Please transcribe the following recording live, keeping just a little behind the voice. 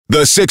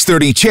The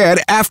 6:30 Chad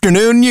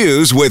Afternoon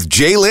News with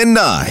Jaylen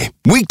Nye.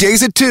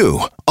 Weekdays at 2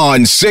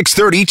 on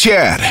 6:30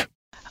 Chad.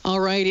 All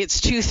right,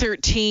 it's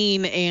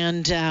 2:13,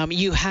 and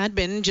you had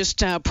been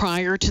just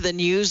prior to the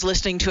news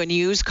listening to a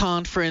news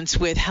conference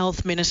with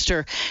Health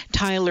Minister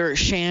Tyler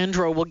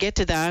Shandro. We'll get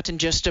to that in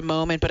just a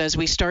moment, but as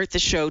we start the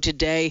show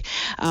today,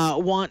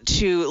 want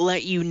to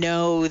let you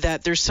know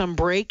that there's some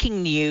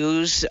breaking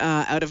news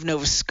out of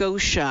Nova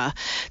Scotia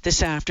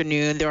this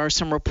afternoon. There are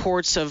some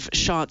reports of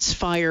shots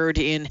fired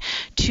in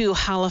two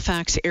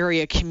Halifax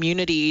area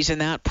communities,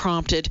 and that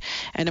prompted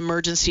an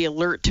emergency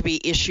alert to be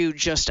issued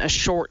just a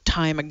short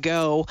time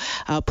ago.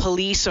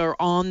 Police are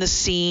on the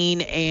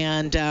scene,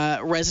 and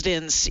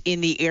residents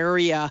in the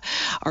area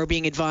are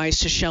being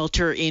advised to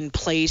shelter in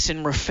place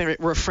and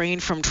refrain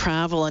from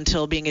travel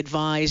until being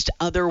advised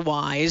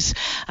otherwise.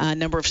 A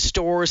number of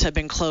stores have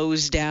been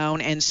closed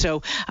down, and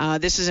so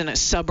this is in a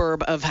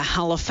suburb of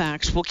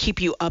Halifax. We'll keep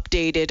you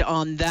updated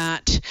on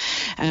that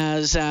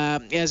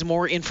as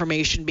more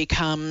information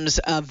becomes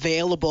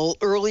available.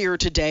 Earlier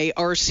today,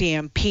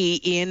 RCMP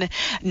in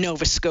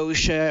Nova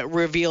Scotia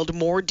revealed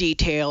more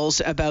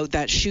details about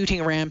that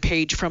shooting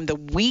rampage from the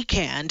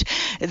weekend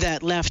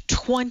that left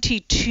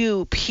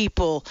 22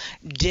 people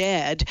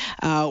dead.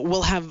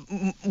 We'll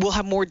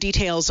have more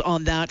details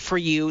on that for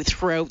you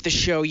throughout the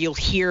show. You'll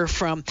hear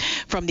from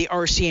the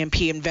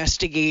RCMP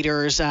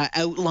investigators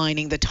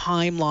outlining the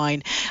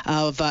timeline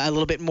of a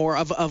little bit more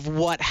of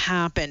what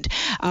happened.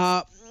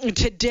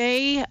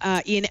 Today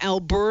in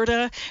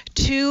Alberta,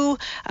 two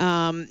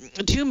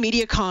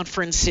media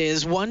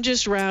conferences. One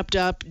just wrapped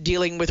up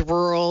dealing with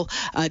rural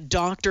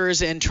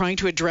doctors and trying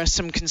to address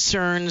some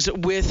concerns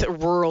with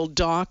rural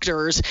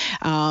doctors.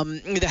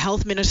 The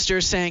health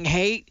minister saying,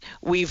 "Hey,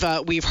 we've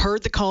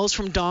heard the calls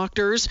from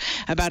doctors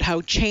about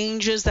how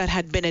changes that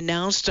had been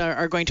announced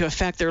are going to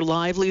affect their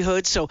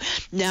livelihood. So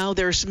now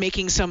they're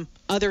making some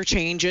other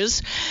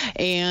changes,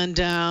 and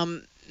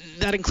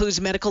that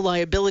includes medical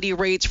liability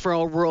rates for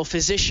all rural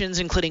physicians,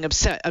 including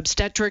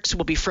obstetrics,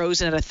 will be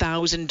frozen at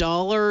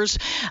 $1,000.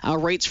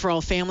 Rates for all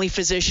family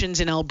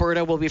physicians in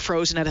Alberta will be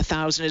frozen at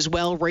 $1,000 as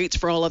well. Rates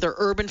for all other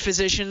urban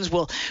physicians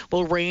will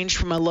range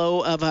from a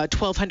low of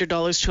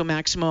 $1,200 to a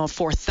maximum of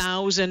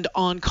 $4,000.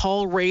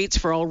 On-call rates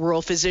for all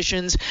rural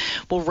physicians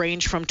will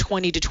range from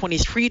 $20 to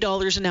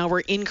 $23 an hour,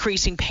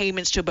 increasing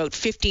payments to about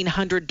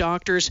 1,500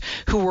 doctors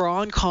who were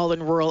on call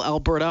in rural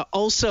Alberta.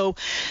 Also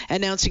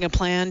announcing a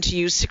plan to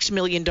use $6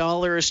 million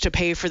to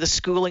pay for the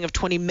schooling of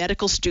 20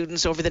 medical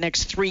students over the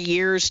next 3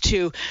 years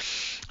to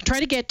try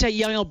to get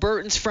young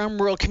Albertans from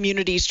rural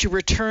communities to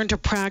return to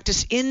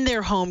practice in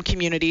their home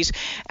communities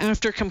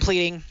after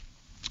completing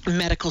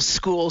medical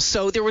school.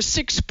 So there were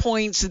 6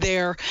 points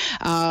there.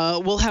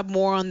 We'll have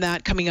more on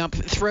that coming up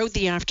throughout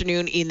the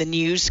afternoon in the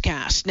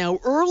newscast. Now,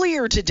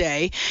 earlier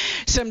today,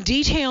 some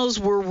details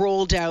were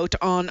rolled out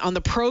on the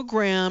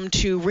program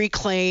to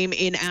reclaim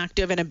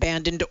inactive and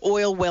abandoned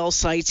oil well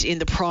sites in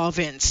the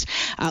province.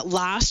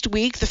 Last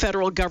week, the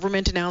federal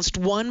government announced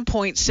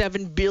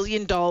 $1.7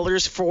 billion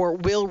for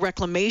oil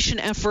reclamation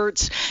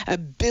efforts.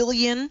 $1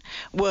 billion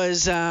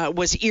was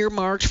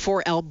earmarked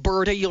for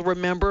Alberta. You'll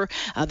remember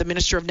the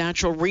Minister of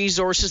Natural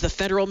Resources, the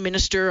federal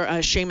minister,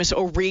 Seamus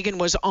O'Regan,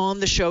 was on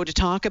the show to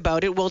talk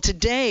about it. Well,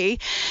 today,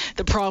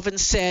 the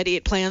province said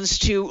it plans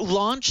to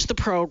launch the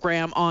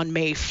program on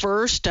May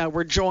 1st.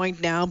 We're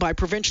joined now by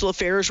provincial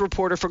affairs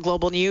reporter for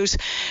Global News,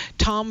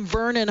 Tom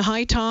Vernon.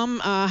 Hi, Tom.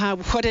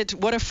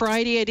 What a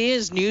Friday it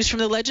is. News from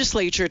the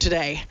legislature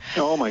today.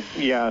 Oh, my,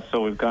 yeah.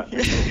 So we've got,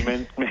 you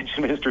mentioned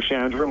Minister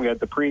Shandro, we had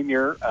the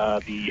Premier,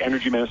 the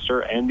Energy Minister,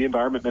 and the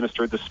Environment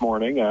Minister this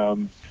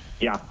morning.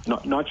 Yeah,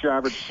 not your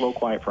average slow,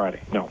 quiet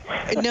Friday. No.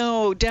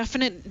 No,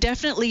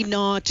 definitely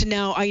not.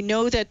 Now, I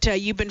know that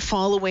you've been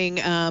following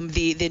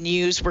the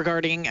news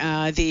regarding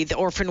the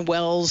orphan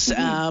wells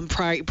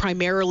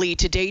primarily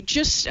today.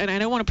 And I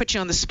don't want to put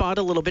you on the spot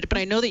a little bit, but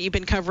I know that you've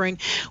been covering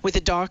with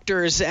the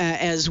doctors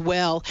as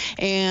well.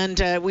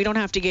 And we don't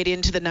have to get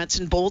into the nuts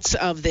and bolts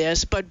of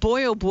this, but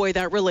boy, oh boy,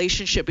 that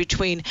relationship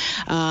between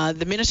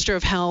the Minister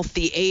of Health,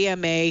 the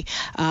AMA,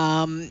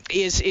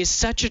 is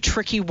such a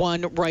tricky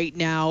one right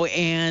now.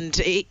 And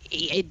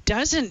it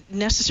doesn't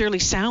necessarily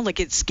sound like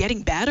it's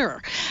getting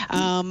better.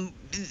 I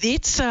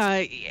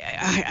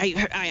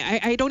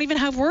don't even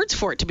have words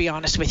for it, to be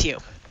honest with you.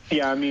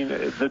 Yeah, I mean,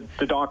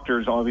 the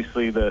doctors,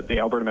 obviously, the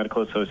Alberta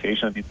Medical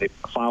Association, I mean, they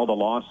filed a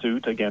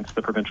lawsuit against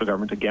the provincial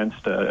government,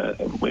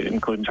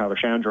 including Tyler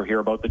Shandro here,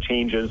 about the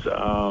changes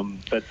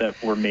that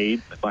were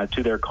made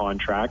to their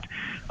contract.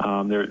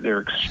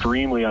 They're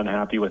extremely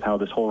unhappy with how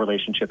this whole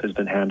relationship has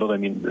been handled. I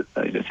mean,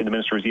 I think the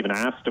minister was even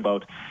asked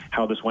about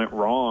how this went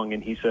wrong,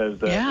 and he says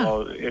that,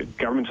 well, the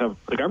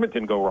government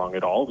didn't go wrong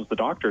at all. It was the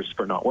doctors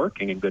for not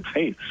working in good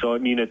faith. So, I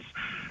mean, it's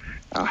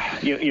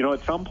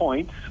at some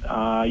point,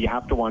 you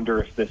have to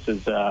wonder if this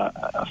is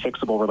a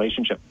fixable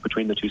relationship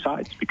between the two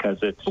sides,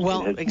 because it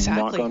has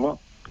not gone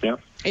well. Yeah.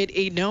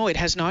 It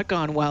has not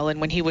gone well, and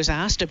when he was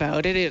asked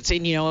about it,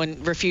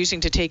 and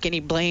refusing to take any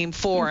blame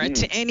for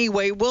it.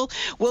 Anyway,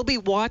 we'll be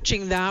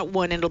watching that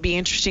one, and it'll be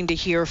interesting to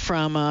hear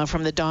from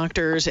the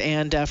doctors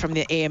and from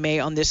the AMA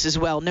on this as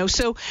well. No,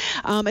 so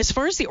as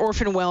far as the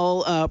Orphan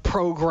Well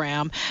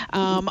program,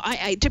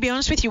 I to be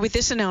honest with you, with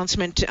this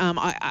announcement,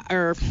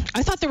 I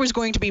thought there was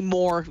going to be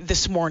more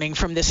this morning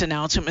from this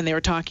announcement when they were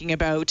talking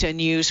about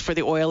news for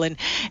the oil and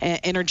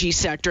energy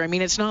sector. I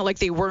mean, it's not like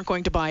they weren't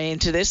going to buy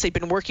into this. They've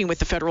been working with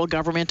the federal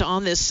government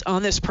on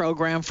this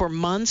program for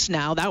months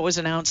now. That was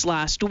announced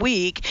last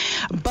week,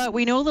 but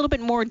we know a little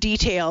bit more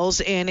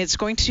details, and it's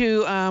going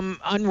to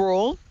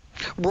roll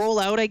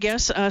out, I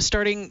guess,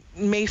 starting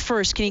May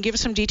 1st. Can you give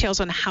us some details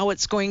on how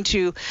they're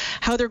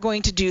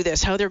going to do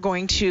this, how they're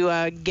going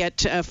to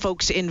get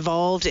folks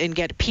involved and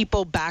get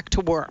people back to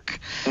work?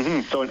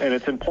 So, and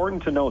it's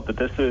important to note that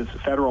this is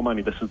federal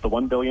money. This is the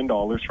 $1 billion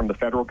from the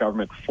federal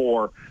government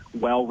for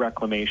well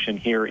reclamation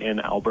here in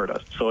Alberta.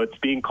 So it's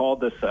being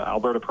called this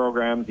Alberta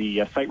program,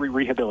 the Site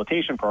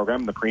Rehabilitation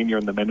Program. The Premier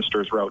and the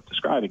ministers were out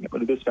describing it,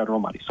 but it is federal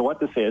money. So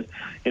what this is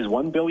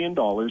 $1 billion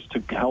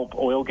to help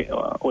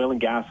oil and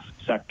gas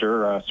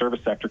sector, service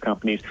sector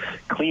companies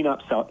clean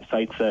up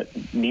sites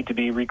that need to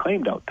be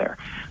reclaimed out there.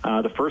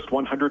 The first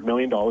 $100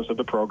 million of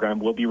the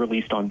program will be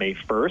released on May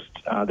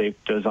 1st. They've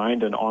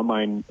designed an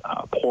online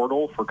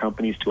portal for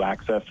companies to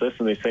access this,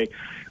 and they say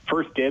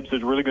first dibs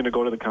is really going to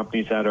go to the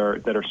companies that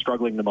are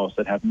struggling the most,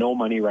 that have no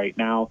money right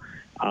now,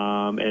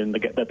 and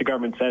that the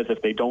government says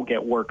if they don't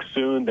get work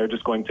soon, they're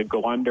just going to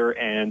go under,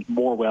 and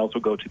more wells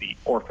will go to the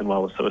Orphan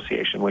Well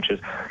Association, which is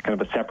kind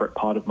of a separate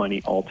pot of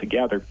money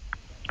altogether.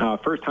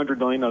 First $100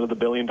 million out of the $1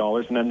 billion,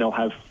 and then they'll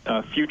have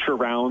future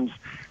rounds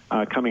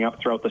coming up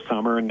throughout the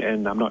summer,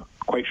 and I'm not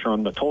quite sure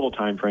on the total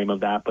time frame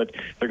of that, but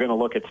they're going to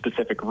look at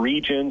specific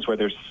regions where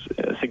there's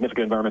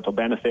significant environmental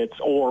benefits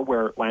or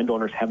where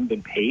landowners haven't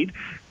been paid.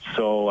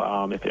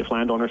 So if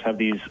landowners have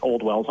these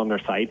old wells on their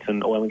sites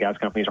and oil and gas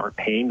companies aren't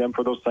paying them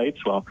for those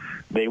sites, well,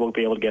 they will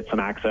be able to get some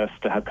access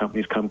to have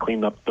companies come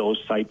clean up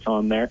those sites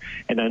on there,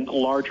 and then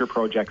larger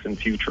projects in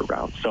future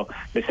rounds. So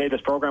they say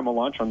this program will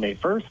launch on May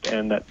 1st,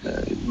 and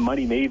that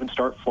money may even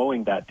start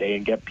flowing that day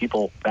and get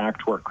people back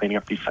to work cleaning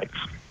up these sites.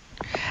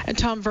 And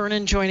Tom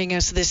Vernon joining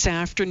us this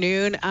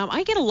afternoon.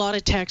 I get a lot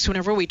of texts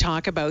whenever we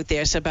talk about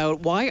this,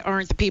 about why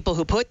aren't the people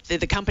who put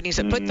the companies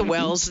that put the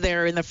wells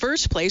there in the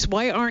first place,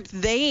 why aren't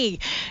they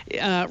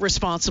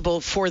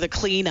responsible for the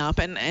cleanup?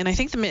 And I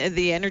think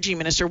the energy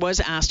minister was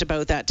asked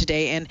about that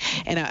today, and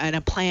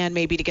a plan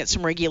maybe to get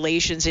some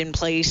regulations in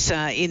place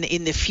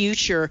in the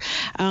future.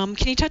 Can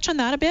you touch on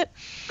that a bit?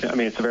 I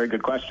mean, it's a very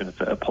good question.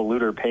 It's a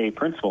polluter pay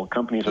principle.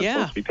 Companies are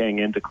supposed to be paying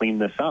in to clean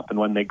this up, and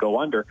when they go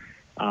under,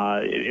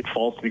 it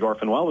falls to the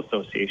Orphan Well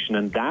Association,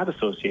 and that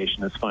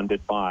association is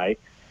funded by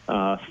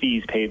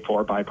fees paid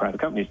for by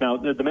private companies. Now,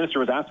 the minister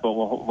was asked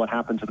about what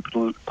happened to the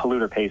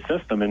polluter pay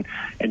system, and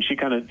she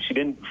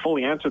didn't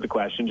fully answer the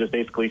question, just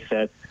basically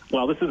said,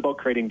 well, this is about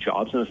creating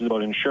jobs, and this is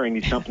about ensuring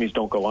these companies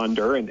don't go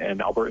under and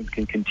Albertans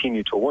can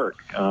continue to work.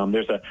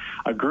 There's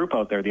a group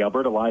out there, the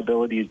Alberta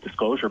Liabilities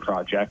Disclosure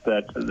Project,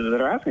 that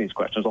are asking these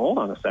questions. Well, hold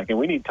on a second.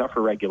 We need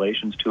tougher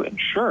regulations to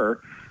ensure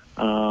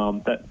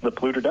that the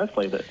polluter does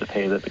pay,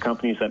 that the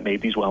companies that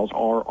made these wells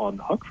are on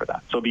the hook for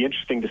that. So it'll be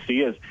interesting to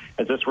see as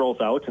this rolls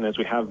out and as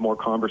we have more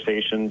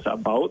conversations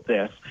about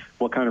this,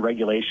 what kind of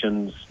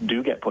regulations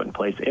do get put in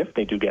place, if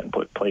they do get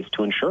put in place,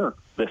 to ensure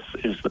this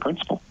is the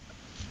principle.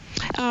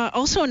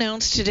 Also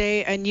announced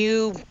today a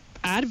new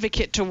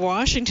advocate to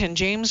Washington,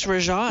 James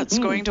Rajat's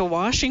going to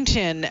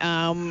Washington.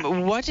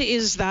 What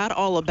is that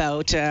all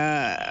about?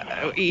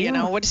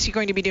 What is he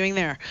going to be doing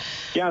there?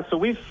 Yeah, so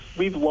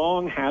we've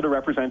long had a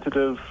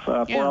representative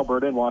for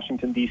Alberta in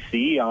Washington,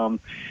 D.C.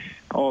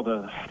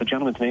 The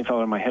gentleman's name fell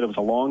out of my head. It was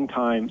a long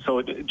time.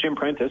 So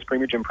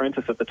Premier Jim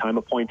Prentice at the time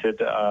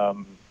appointed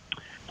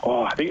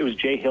I think it was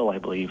Jay Hill, I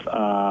believe,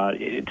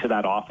 to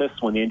that office.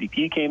 When the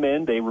NDP came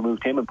in, they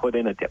removed him and put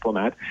in a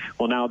diplomat.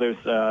 Well, now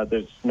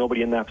there's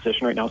nobody in that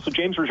position right now. So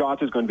James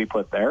Rajat is going to be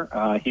put there.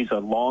 He's a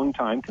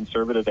long-time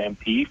Conservative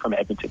MP from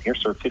Edmonton here,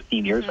 served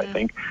 15 years, I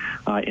think,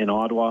 in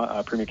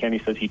Ottawa. Premier Kenney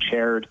says he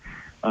chaired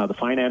the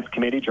Finance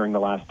Committee during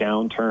the last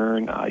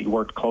downturn. He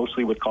worked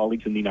closely with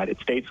colleagues in the United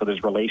States, so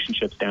there's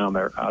relationships down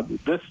there.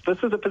 This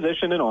is a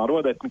position in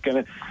Ottawa that kind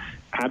of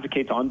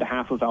advocates on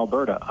behalf of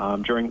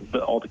Alberta. During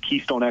all the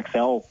Keystone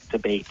XL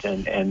debate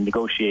and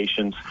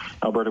negotiations,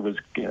 Alberta was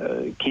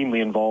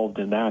keenly involved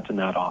in that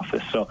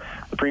office. So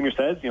the Premier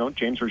says,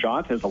 James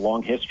Rajat has a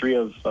long history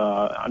of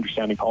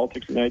understanding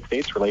politics in the United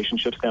States,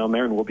 relationships down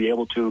there, and will be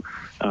able to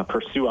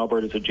pursue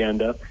Alberta's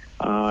agenda,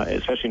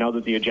 especially now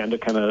that the agenda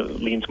kind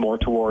of leans more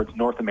towards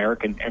North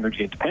American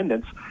energy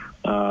independence,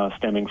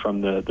 stemming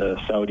from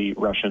the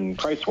Saudi-Russian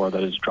price war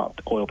that has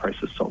dropped oil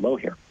prices so low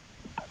here.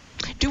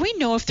 Do we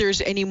know if there's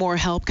any more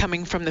help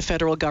coming from the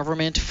federal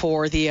government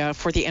for the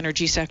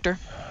energy sector?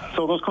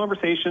 So those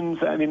conversations,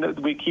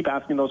 we keep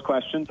asking those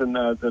questions, and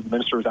the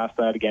minister was asked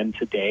that again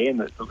today, and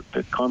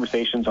the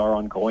conversations are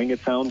ongoing, it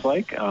sounds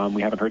like.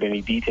 We haven't heard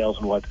any details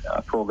on what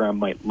a program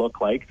might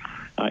look like.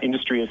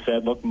 Industry has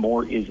said, look,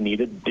 more is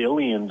needed,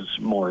 billions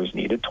more is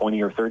needed,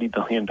 $20 or $30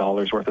 billion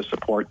worth of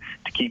support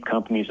to keep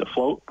companies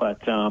afloat.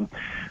 But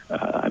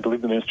I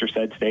believe the minister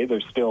said today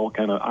they're still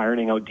kind of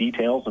ironing out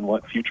details on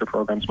what future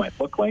programs might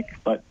look like,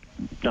 but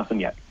nothing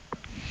yet.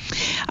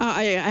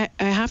 I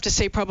have to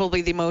say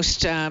probably the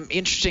most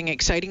interesting,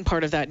 exciting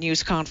part of that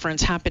news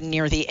conference happened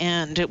near the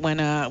end when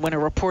a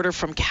reporter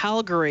from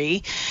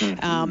Calgary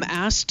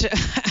asked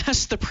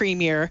the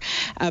Premier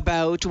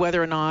about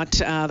whether or not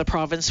the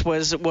province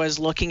was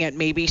looking at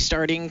maybe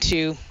starting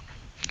to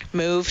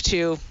move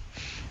to,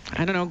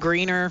 I don't know,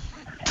 greener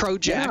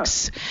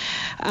projects.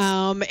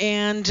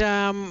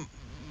 Yeah.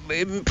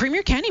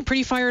 Premier Kenney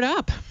pretty fired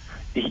up.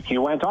 He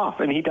went off,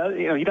 and he does.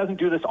 He doesn't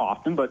do this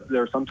often, but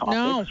there are some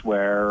topics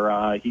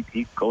where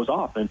he goes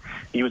off, and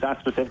he was asked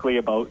specifically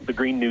about the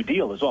Green New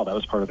Deal as well. That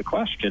was part of the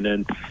question,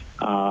 and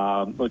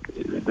look,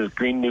 the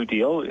Green New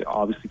Deal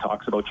obviously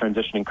talks about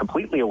transitioning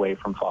completely away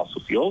from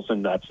fossil fuels,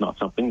 and that's not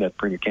something that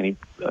Premier Kenney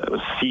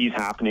sees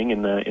happening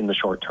in the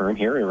short term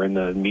here, or in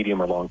the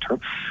medium or long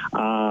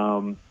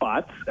term.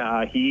 But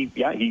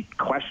he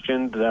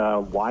questioned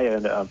why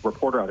a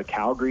reporter out of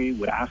Calgary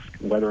would ask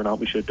whether or not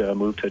we should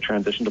move to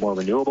transition to more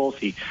renewables.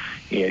 He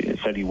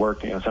said he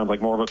worked, sounds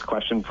like more of a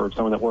question for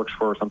someone that works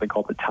for something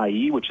called the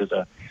TIE, which is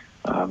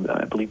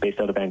I believe based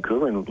out of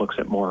Vancouver, and looks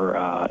at more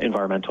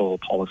environmental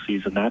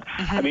policies and that.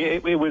 Mm-hmm. I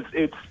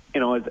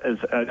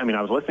mean,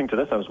 I was listening to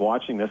this, I was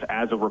watching this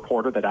as a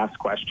reporter that asks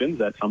questions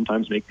that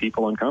sometimes make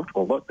people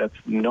uncomfortable. Look, that's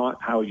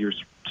not how you're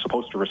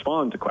supposed to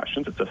respond to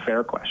questions. It's a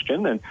fair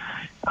question,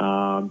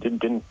 and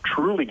didn't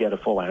truly get a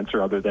full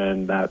answer other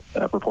than that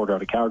reporter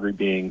out of Calgary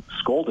being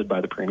scolded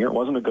by the Premier. It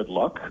wasn't a good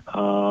look.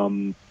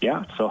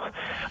 So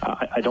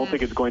I don't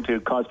think it's going to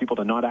cause people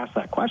to not ask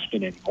that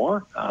question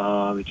anymore.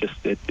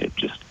 It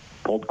just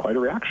pulled quite a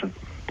reaction.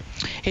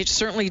 It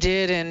certainly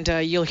did,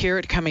 and you'll hear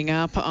it coming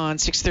up on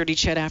 6:30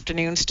 CHED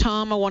Afternoons.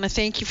 Tom, I want to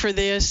thank you for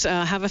this.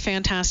 Have a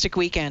fantastic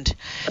weekend.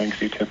 Thanks,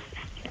 you too.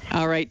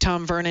 All right,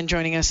 Tom Vernon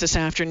joining us this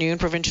afternoon,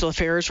 provincial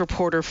affairs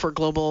reporter for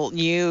Global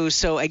News.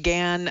 So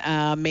again,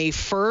 May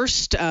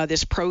 1st,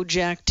 this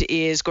project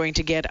is going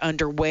to get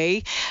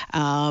underway.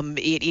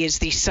 It is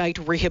the site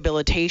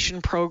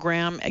rehabilitation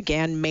program,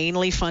 again,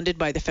 mainly funded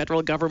by the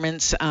federal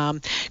government's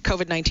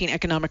COVID-19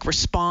 economic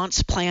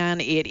response plan.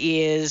 It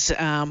is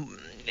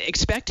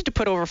expected to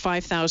put over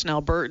 5,000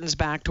 Albertans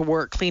back to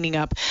work cleaning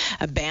up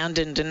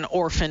abandoned and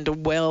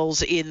orphaned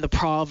wells in the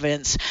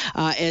province.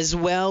 As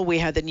well, we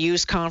had the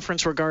news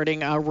conference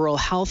regarding rural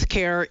health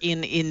care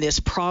in this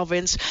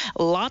province.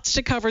 Lots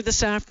to cover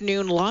this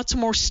afternoon. Lots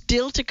more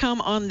still to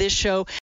come on this show.